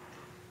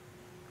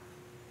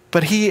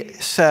 But he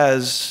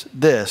says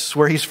this,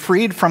 where he's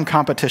freed from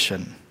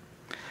competition.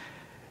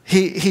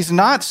 He's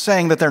not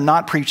saying that they're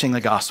not preaching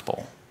the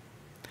gospel.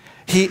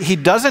 He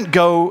doesn't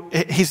go,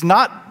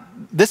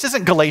 this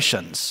isn't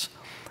Galatians,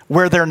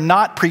 where they're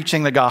not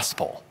preaching the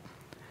gospel.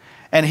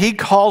 And he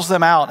calls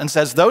them out and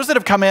says, those that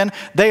have come in,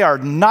 they are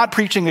not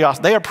preaching the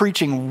gospel. They are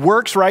preaching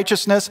works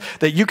righteousness,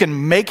 that you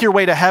can make your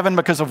way to heaven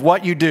because of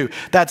what you do.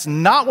 That's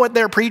not what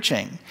they're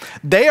preaching.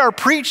 They are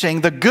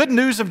preaching the good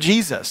news of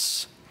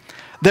Jesus,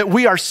 that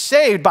we are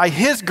saved by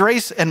his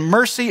grace and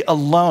mercy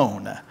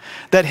alone,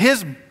 that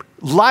his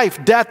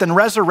life, death, and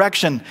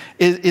resurrection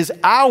is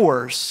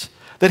ours,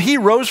 that he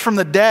rose from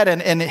the dead,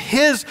 and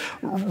his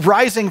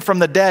rising from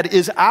the dead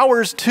is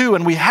ours too,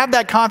 and we have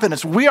that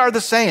confidence. We are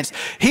the saints.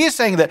 He is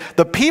saying that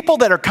the people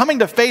that are coming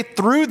to faith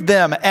through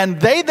them,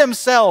 and they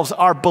themselves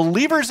are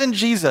believers in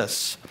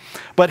Jesus.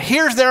 But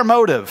here's their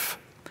motive.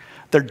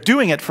 They're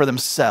doing it for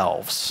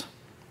themselves.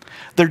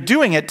 They're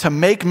doing it to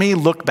make me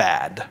look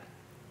bad.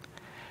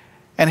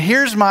 And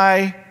here's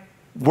my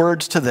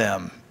words to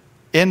them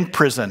in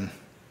prison.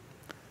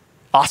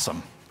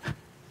 Awesome.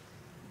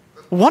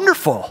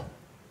 Wonderful.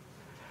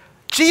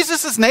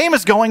 Jesus' name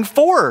is going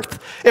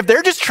forth. If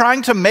they're just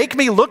trying to make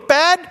me look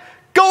bad,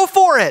 go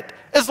for it.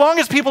 As long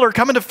as people are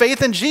coming to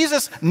faith in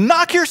Jesus,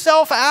 knock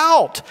yourself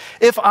out.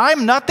 If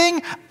I'm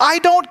nothing, I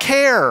don't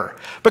care,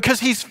 because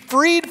he's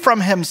freed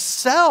from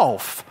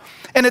himself.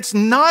 And it's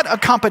not a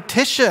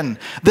competition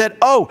that,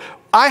 oh,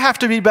 I have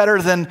to be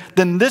better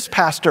than this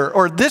pastor,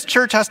 or this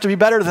church has to be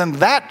better than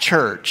that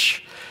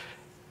church.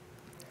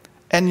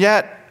 And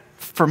yet,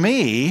 for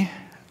me,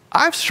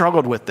 I've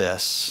struggled with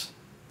this.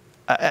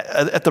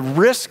 At the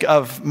risk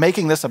of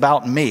making this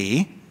about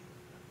me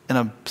in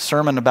a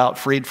sermon about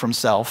freed from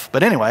self.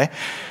 But anyway,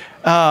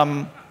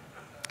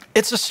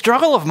 it's a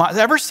struggle of mine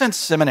ever since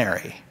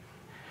seminary.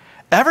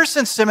 Ever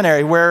since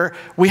seminary, where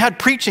we had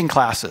preaching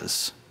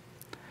classes.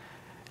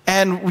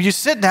 And you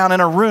sit down in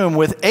a room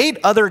with 8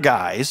 other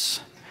guys,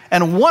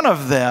 and one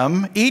of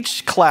them,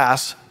 each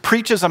class,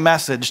 preaches a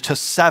message to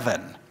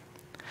 7.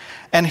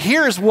 And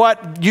here's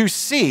what you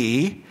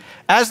see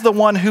as the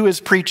one who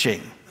is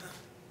preaching.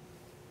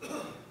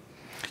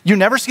 You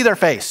never see their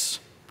face.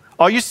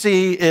 All you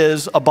see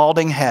is a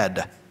balding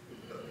head,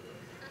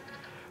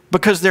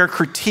 because they're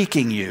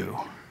critiquing you.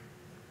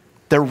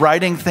 They're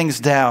writing things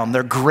down.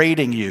 They're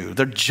grading you.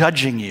 They're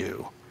judging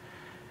you,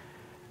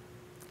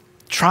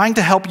 trying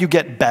to help you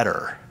get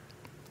better.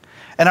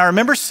 And I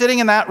remember sitting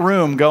in that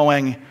room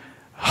going,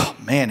 oh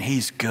man,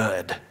 he's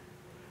good.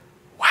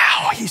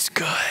 Wow, he's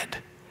good.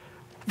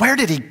 Where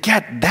did he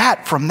get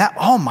that from? That?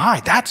 Oh my,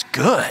 that's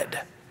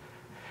good.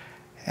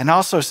 And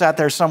also sat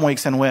there some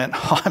weeks and went,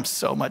 oh, I'm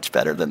so much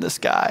better than this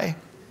guy.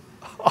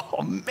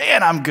 Oh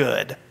man, I'm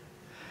good.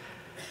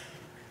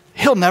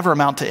 He'll never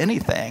amount to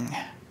anything.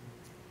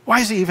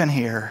 Why is he even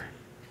here?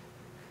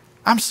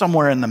 I'm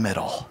somewhere in the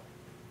middle.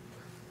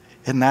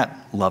 Isn't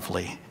that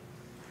lovely?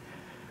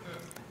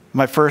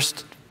 My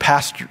first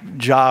pastor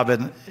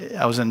job,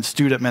 I was in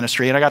student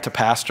ministry, and I got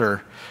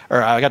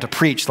to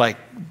preach like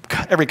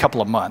every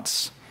couple of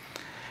months.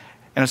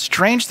 And a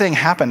strange thing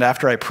happened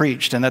after I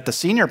preached, and that the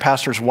senior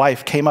pastor's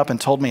wife came up and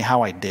told me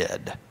how I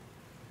did.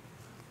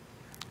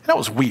 That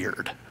was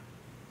weird.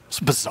 It was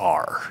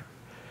bizarre.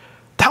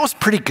 That was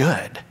pretty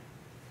good.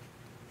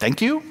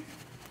 Thank you,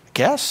 I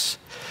guess.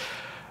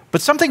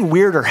 But something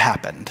weirder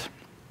happened.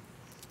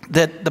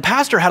 That the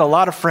pastor had a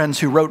lot of friends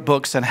who wrote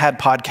books and had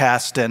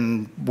podcasts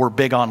and were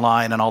big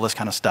online and all this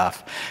kind of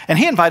stuff. And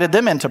he invited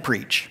them in to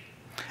preach.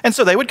 And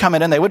so they would come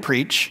in and they would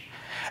preach.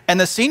 And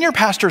the senior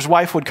pastor's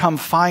wife would come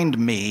find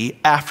me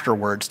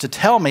afterwards to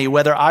tell me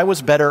whether I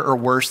was better or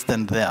worse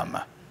than them.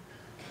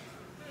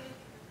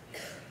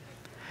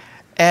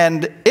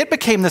 And it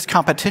became this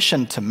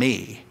competition to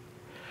me.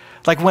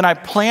 Like when I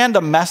planned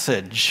a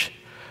message,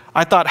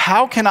 I thought,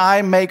 how can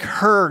I make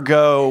her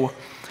go,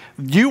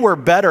 you were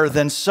better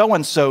than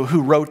so-and-so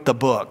who wrote the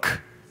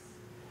book.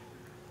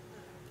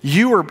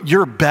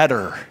 You're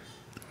better.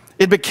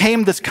 It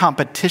became this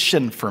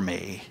competition for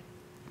me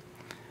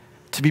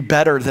to be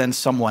better than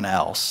someone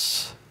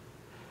else.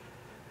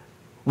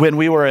 When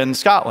we were in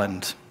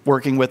Scotland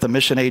working with a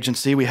mission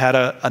agency, we had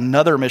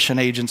another mission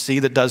agency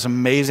that does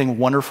amazing,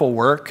 wonderful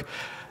work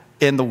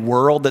in the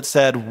world that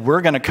said,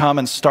 we're going to come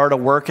and start a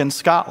work in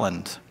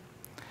Scotland.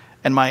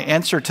 And my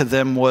answer to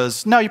them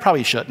was, no, you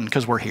probably shouldn't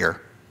because we're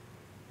here.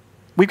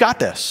 We've got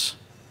this.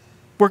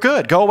 We're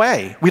good. Go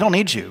away. We don't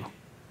need you.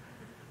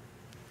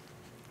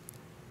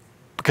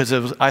 Because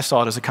I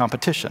saw it as a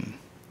competition.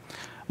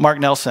 Mark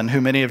Nelson,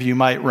 who many of you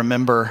might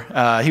remember,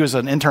 he was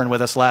an intern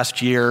with us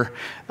last year,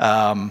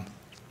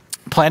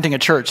 planting a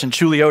church in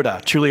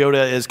Chuliota.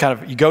 Chuliota is kind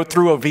of, you go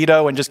through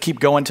Oviedo and just keep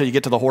going until you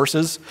get to the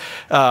horses.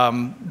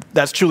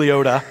 That's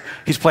Chuliota.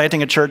 He's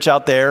planting a church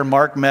out there.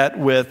 Mark met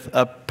with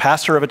a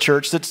pastor of a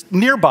church that's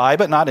nearby,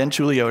 but not in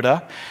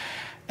Chuliota.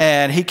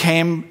 And he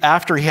came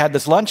after he had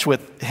this lunch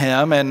with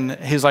him, and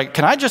he's like,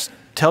 can I just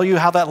tell you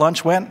how that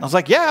lunch went? I was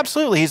like, yeah,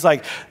 absolutely. He's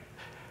like,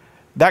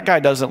 that guy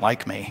doesn't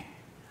like me.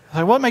 I was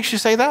like, what makes you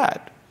say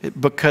that?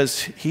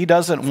 Because he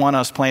doesn't want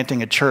us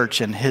planting a church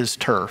in his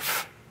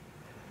turf.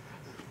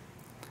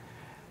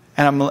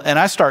 And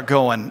I start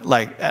going,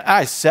 like,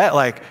 I said,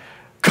 like,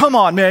 come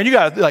on, man, you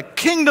got like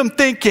kingdom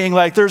thinking,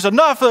 like there's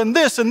enough and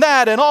this and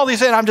that and all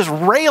these, and I'm just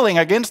railing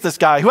against this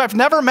guy who I've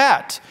never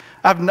met.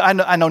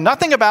 I know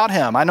nothing about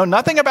him. I know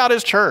nothing about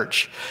his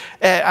church.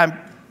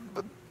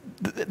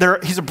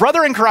 He's a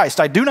brother in Christ.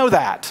 I do know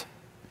that.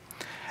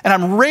 And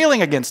I'm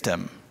railing against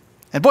him.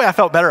 And boy, I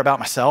felt better about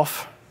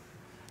myself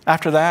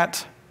after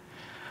that.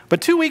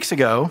 But 2 weeks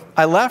ago,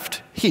 I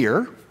left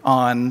here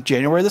on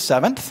January the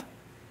 7th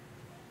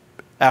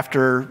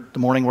after the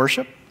morning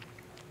worship.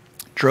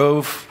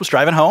 Was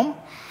driving home,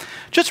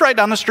 just right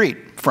down the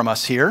street from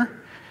us here.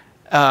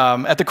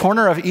 At the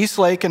corner of East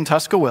Lake and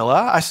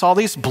Tuscaloosa, I saw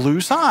these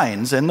blue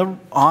signs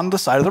on the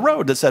side of the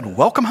road that said,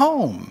 welcome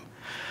home.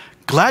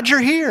 Glad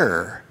you're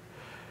here.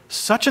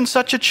 Such and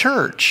such a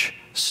church,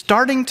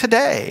 starting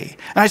today.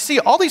 And I see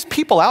all these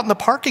people out in the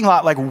parking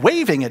lot like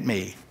waving at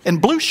me in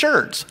blue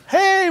shirts.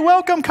 Hey,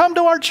 welcome, come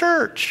to our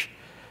church.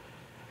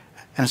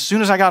 And as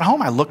soon as I got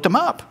home, I looked them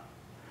up.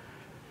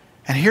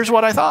 And here's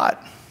what I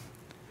thought.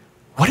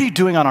 What are you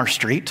doing on our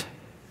street?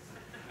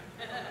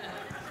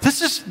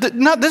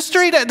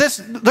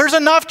 There's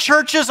enough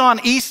churches on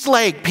East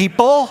Lake,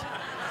 people.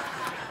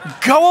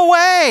 Go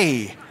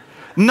away.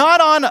 Not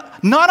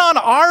on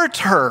our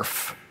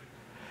turf.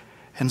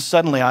 And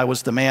suddenly I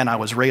was the man I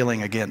was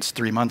railing against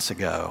 3 months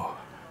ago.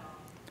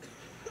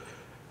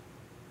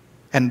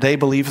 And they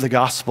believe the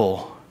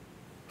gospel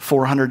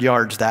 400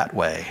 yards that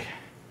way.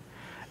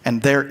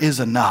 And there is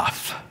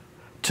enough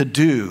to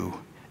do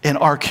in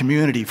our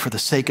community for the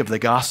sake of the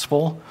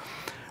gospel,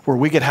 where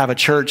we could have a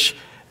church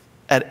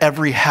at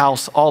every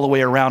house all the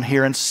way around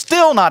here and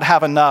still not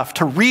have enough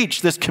to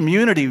reach this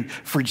community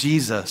for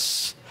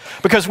Jesus,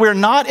 because we're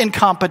not in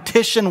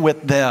competition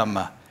with them.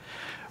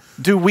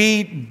 Do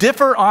we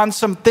differ on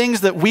some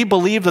things that we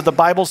believe that the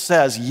Bible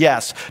says?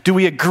 Yes. Do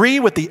we agree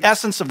with the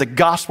essence of the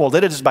gospel,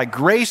 that it is by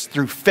grace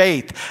through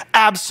faith?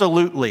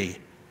 Absolutely.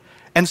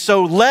 And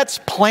so let's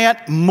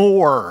plant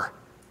more.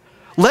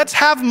 Let's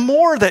have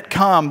more that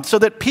come so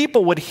that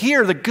people would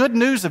hear the good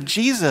news of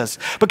Jesus,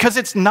 because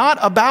it's not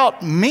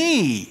about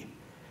me.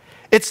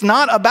 It's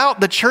not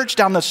about the church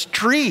down the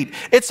street.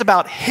 It's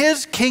about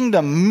his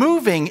kingdom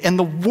moving in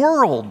the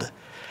world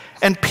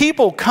and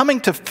people coming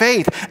to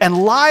faith and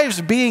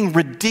lives being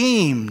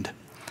redeemed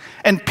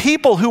and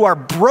people who are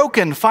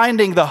broken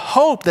finding the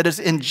hope that is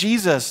in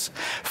Jesus,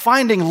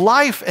 finding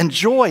life and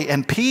joy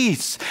and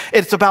peace.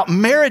 It's about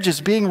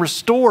marriages being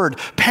restored,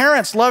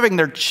 parents loving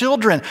their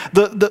children,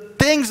 the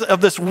things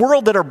of this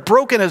world that are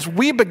broken. As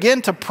we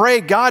begin to pray,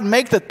 God,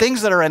 make the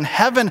things that are in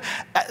heaven,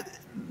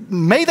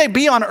 may they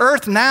be on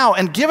earth now,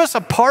 and give us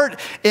a part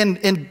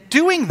in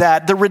doing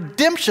that, the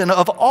redemption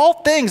of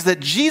all things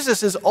that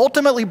Jesus is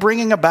ultimately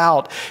bringing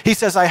about. He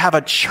says, I have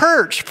a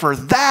church for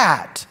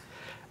that,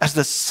 as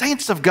the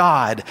saints of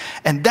God,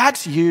 and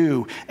that's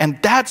you,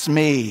 and that's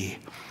me.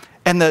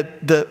 And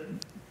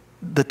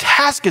the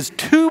task is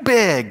too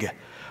big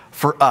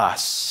for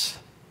us,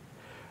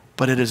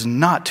 but it is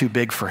not too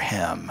big for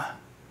him.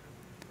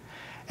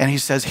 And he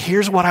says,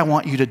 here's what I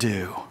want you to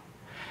do.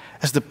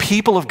 As the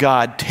people of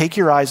God, take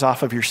your eyes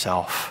off of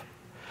yourself.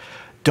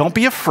 Don't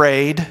be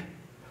afraid.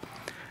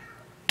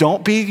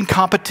 Don't be in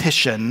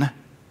competition.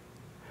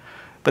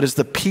 But as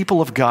the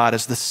people of God,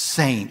 as the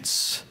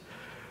saints,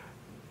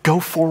 go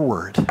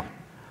forward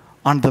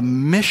on the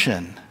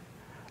mission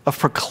of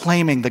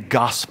proclaiming the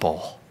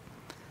gospel.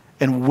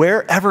 And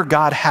wherever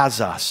God has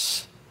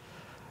us,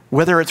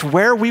 whether it's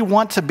where we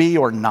want to be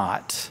or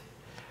not,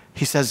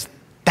 he says,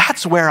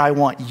 that's where I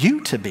want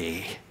you to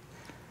be.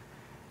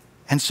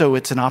 And so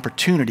it's an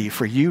opportunity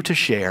for you to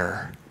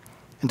share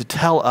and to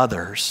tell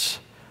others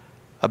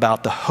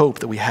about the hope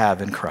that we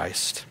have in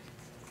Christ.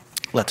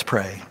 Let's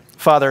pray.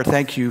 Father,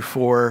 thank you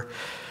for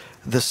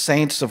the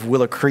saints of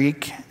Willow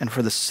Creek and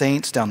for the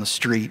saints down the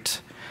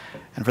street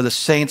and for the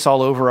saints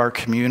all over our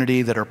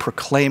community that are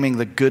proclaiming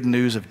the good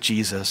news of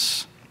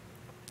Jesus.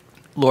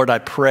 Lord, I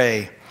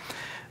pray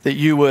that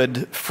you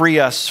would free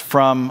us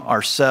from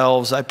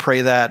ourselves. I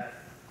pray that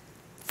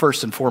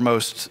first and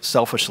foremost,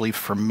 selfishly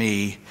for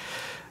me,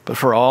 but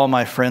for all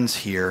my friends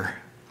here.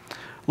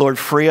 Lord,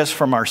 free us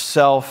from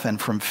ourself and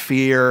from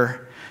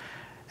fear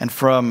and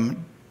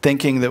from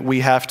thinking that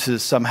we have to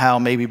somehow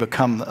maybe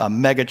become a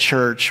mega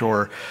church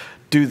or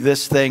do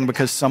this thing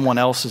because someone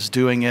else is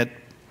doing it.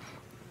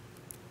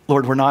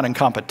 Lord, we're not in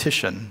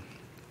competition.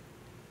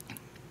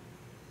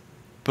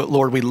 But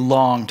Lord, we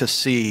long to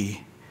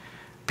see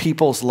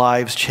people's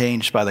lives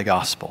changed by the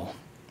gospel,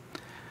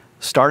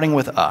 starting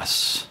with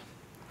us.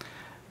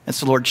 And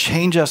so, Lord,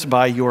 change us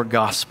by your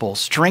gospel.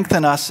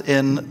 Strengthen us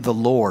in the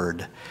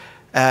Lord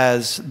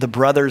as the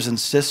brothers and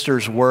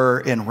sisters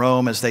were in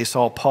Rome as they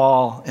saw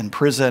Paul in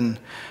prison.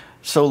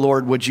 So,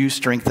 Lord, would you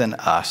strengthen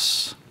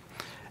us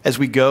as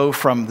we go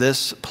from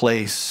this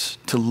place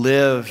to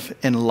live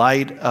in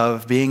light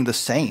of being the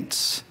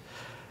saints?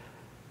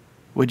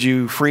 Would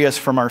you free us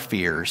from our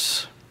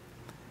fears,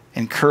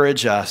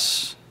 encourage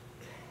us,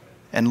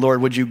 and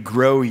Lord, would you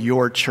grow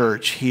your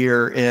church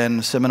here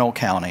in Seminole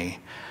County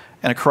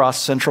and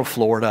across Central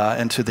Florida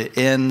and to the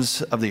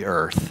ends of the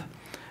earth?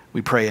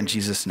 We pray in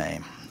Jesus'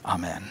 name.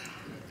 Amen.